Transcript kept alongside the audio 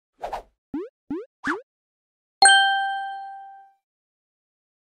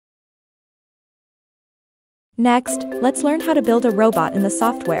Next, let's learn how to build a robot in the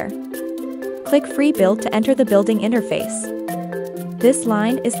software. Click Free Build to enter the building interface. This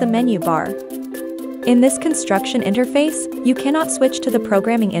line is the menu bar. In this construction interface, you cannot switch to the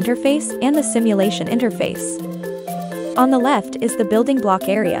programming interface and the simulation interface. On the left is the building block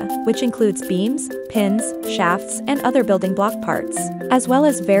area, which includes beams, pins, shafts, and other building block parts, as well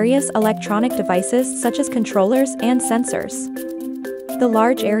as various electronic devices such as controllers and sensors. The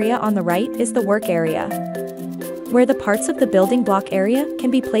large area on the right is the work area, where the parts of the building block area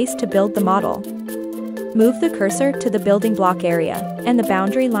can be placed to build the model. Move the cursor to the building block area and the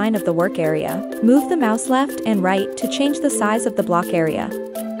boundary line of the work area. Move the mouse left and right to change the size of the block area.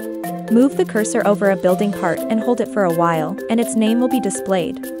 Move the cursor over a building part and hold it for a while, and its name will be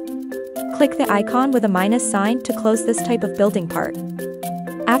displayed. Click the icon with a minus sign to close this type of building part.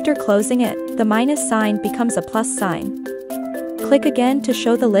 After closing it, the minus sign becomes a plus sign. Click again to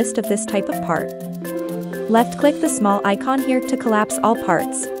show the list of this type of part. Left-click the small icon here to collapse all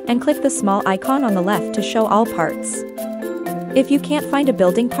parts, and click the small icon on the left to show all parts. If you can't find a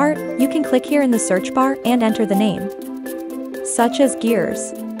building part, you can click here in the search bar and enter the name, such as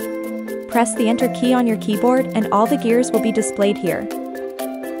gears. Press the Enter key on your keyboard and all the gears will be displayed here.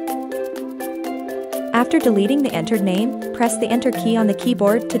 After deleting the entered name, press the Enter key on the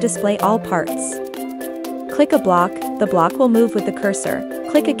keyboard to display all parts. Click a block, the block will move with the cursor.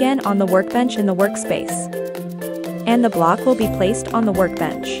 Click again on the workbench in the workspace, and the block will be placed on the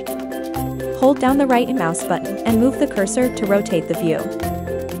workbench. Hold down the right mouse button and move the cursor to rotate the view.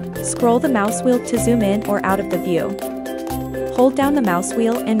 Scroll the mouse wheel to zoom in or out of the view. Hold down the mouse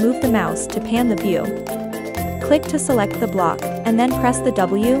wheel and move the mouse to pan the view. Click to select the block, and then press the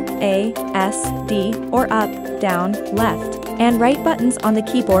W, A, S, D, or up, down, left, and right buttons on the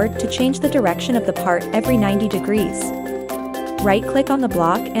keyboard to change the direction of the part every 90 degrees. Right-click on the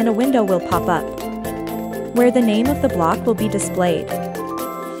block and a window will pop up, where the name of the block will be displayed.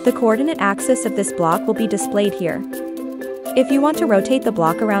 The coordinate axis of this block will be displayed here. If you want to rotate the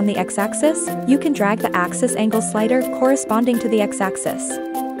block around the x-axis, you can drag the axis angle slider corresponding to the x-axis.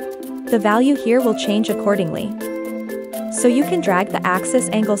 The value here will change accordingly, so you can drag the axis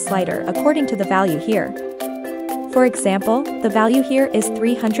angle slider according to the value here. For example, the value here is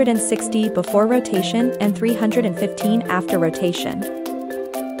 360 before rotation and 315 after rotation.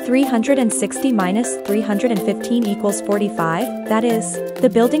 360 minus 315 equals 45, that is, the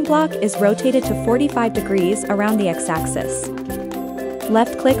building block is rotated to 45 degrees around the x-axis.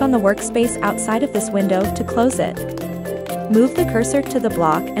 Left-click on the workspace outside of this window to close it. Move the cursor to the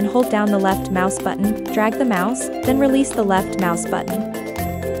block and hold down the left mouse button, drag the mouse, then release the left mouse button,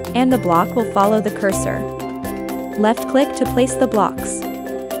 and the block will follow the cursor. Left-click to place the blocks.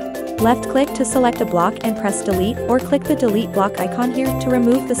 Left-click to select a block and press delete, or click the delete block icon here to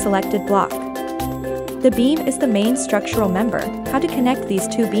remove the selected block. The beam is the main structural member. How to connect these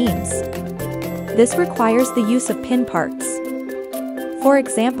two beams? This requires the use of pin parts. For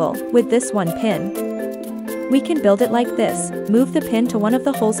example, with this one pin, we can build it like this. Move the pin to one of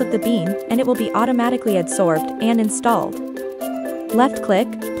the holes of the beam, and it will be automatically absorbed and installed.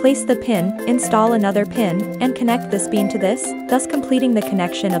 Left-click, place the pin, install another pin, and connect this beam to this, thus completing the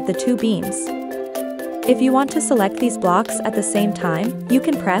connection of the two beams. If you want to select these blocks at the same time, you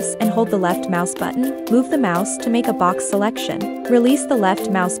can press and hold the left mouse button, move the mouse to make a box selection, release the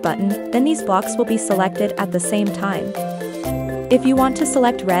left mouse button, then these blocks will be selected at the same time. If you want to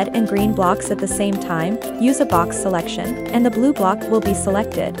select red and green blocks at the same time, use a box selection, and the blue block will be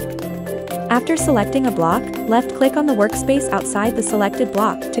selected. After selecting a block, left-click on the workspace outside the selected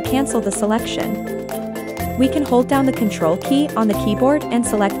block to cancel the selection. We can hold down the Control key on the keyboard and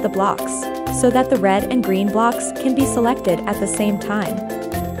select the blocks, so that the red and green blocks can be selected at the same time.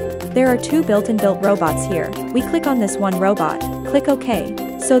 There are two built-in robots here. We click on this one robot, click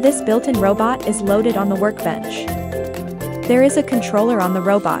OK, so this built-in robot is loaded on the workbench. There is a controller on the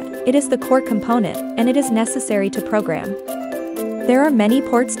robot. It is the core component, and it is necessary to program. There are many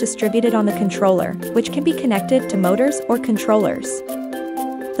ports distributed on the controller, which can be connected to motors or controllers.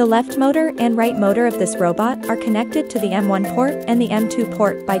 The left motor and right motor of this robot are connected to the M1 port and the M2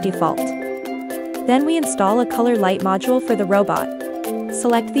 port by default. Then we install a color light module for the robot.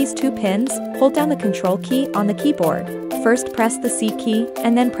 Select these two pins, hold down the Control key on the keyboard. First press the C key,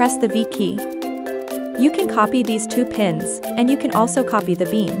 and then press the V key. You can copy these two pins, and you can also copy the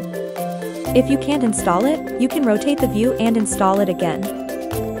beam. If you can't install it, you can rotate the view and install it again.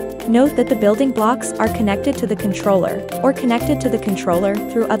 Note that the building blocks are connected to the controller, or connected to the controller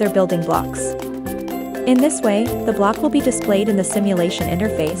through other building blocks. In this way, the block will be displayed in the simulation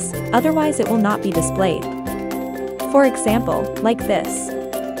interface, otherwise it will not be displayed. For example, like this.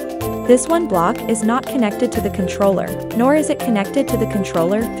 This one block is not connected to the controller, nor is it connected to the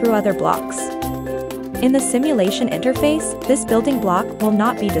controller through other blocks. In the simulation interface, this building block will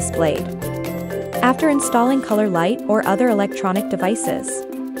not be displayed. After installing color light or other electronic devices,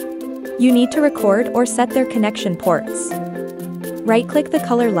 you need to record or set their connection ports. Right-click the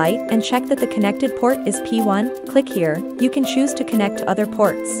color light and check that the connected port is P1. Click here. You can choose to connect to other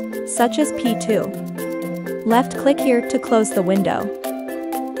ports, such as P2. Left-click here to close the window.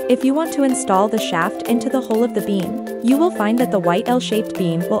 If you want to install the shaft into the hole of the beam, you will find that the white L-shaped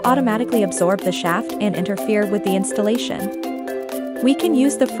beam will automatically absorb the shaft and interfere with the installation. We can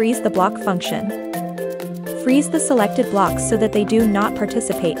use the freeze the block function. Freeze the selected blocks so that they do not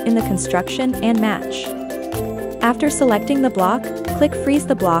participate in the construction and match. After selecting the block, click freeze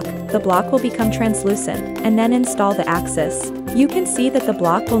the block will become translucent, and then install the axis. You can see that the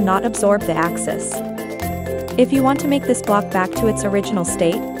block will not absorb the axis. If you want to make this block back to its original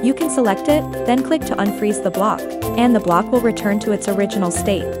state, you can select it, then click to unfreeze the block, and the block will return to its original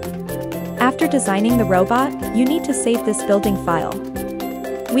state. After designing the robot, you need to save this building file.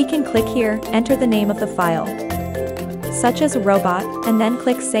 We can click here, enter the name of the file, such as a robot, and then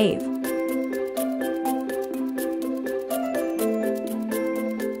click Save.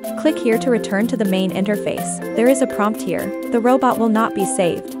 Click here to return to the main interface. There is a prompt here. The robot will not be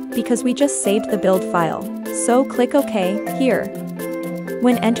saved, because we just saved the build file. So click OK here.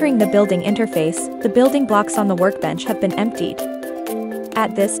 When entering the building interface, the building blocks on the workbench have been emptied.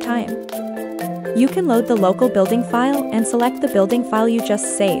 At this time, you can load the local building file and select the building file you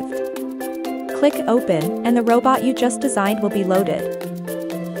just saved. Click Open, and the robot you just designed will be loaded.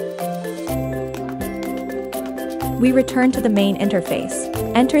 We return to the main interface.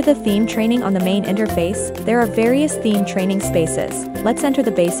 Enter the theme training on the main interface. There are various theme training spaces. Let's enter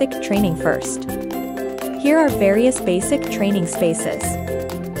the basic training first. Here are various basic training spaces.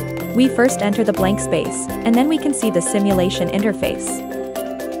 We first enter the blank space, and then we can see the simulation interface.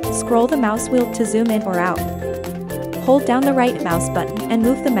 Scroll the mouse wheel to zoom in or out. Hold down the right mouse button and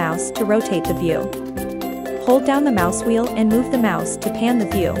move the mouse to rotate the view. Hold down the mouse wheel and move the mouse to pan the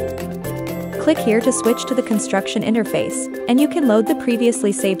view. Click here to switch to the construction interface, and you can load the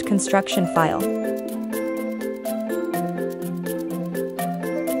previously saved construction file.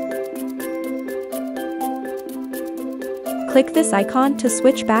 Click this icon to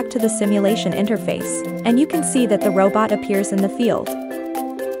switch back to the simulation interface, and you can see that the robot appears in the field.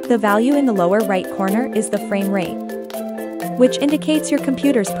 The value in the lower right corner is the frame rate, which indicates your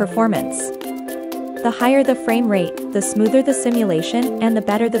computer's performance. The higher the frame rate, the smoother the simulation and the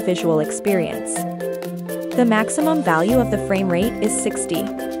better the visual experience. The maximum value of the frame rate is 60.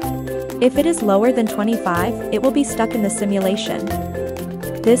 If it is lower than 25, it will be stuck in the simulation.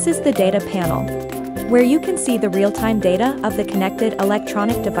 This is the data panel, where you can see the real-time data of the connected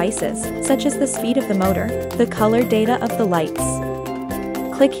electronic devices, such as the speed of the motor, the color data of the lights.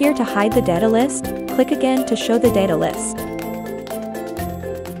 Click here to hide the data list, click again to show the data list.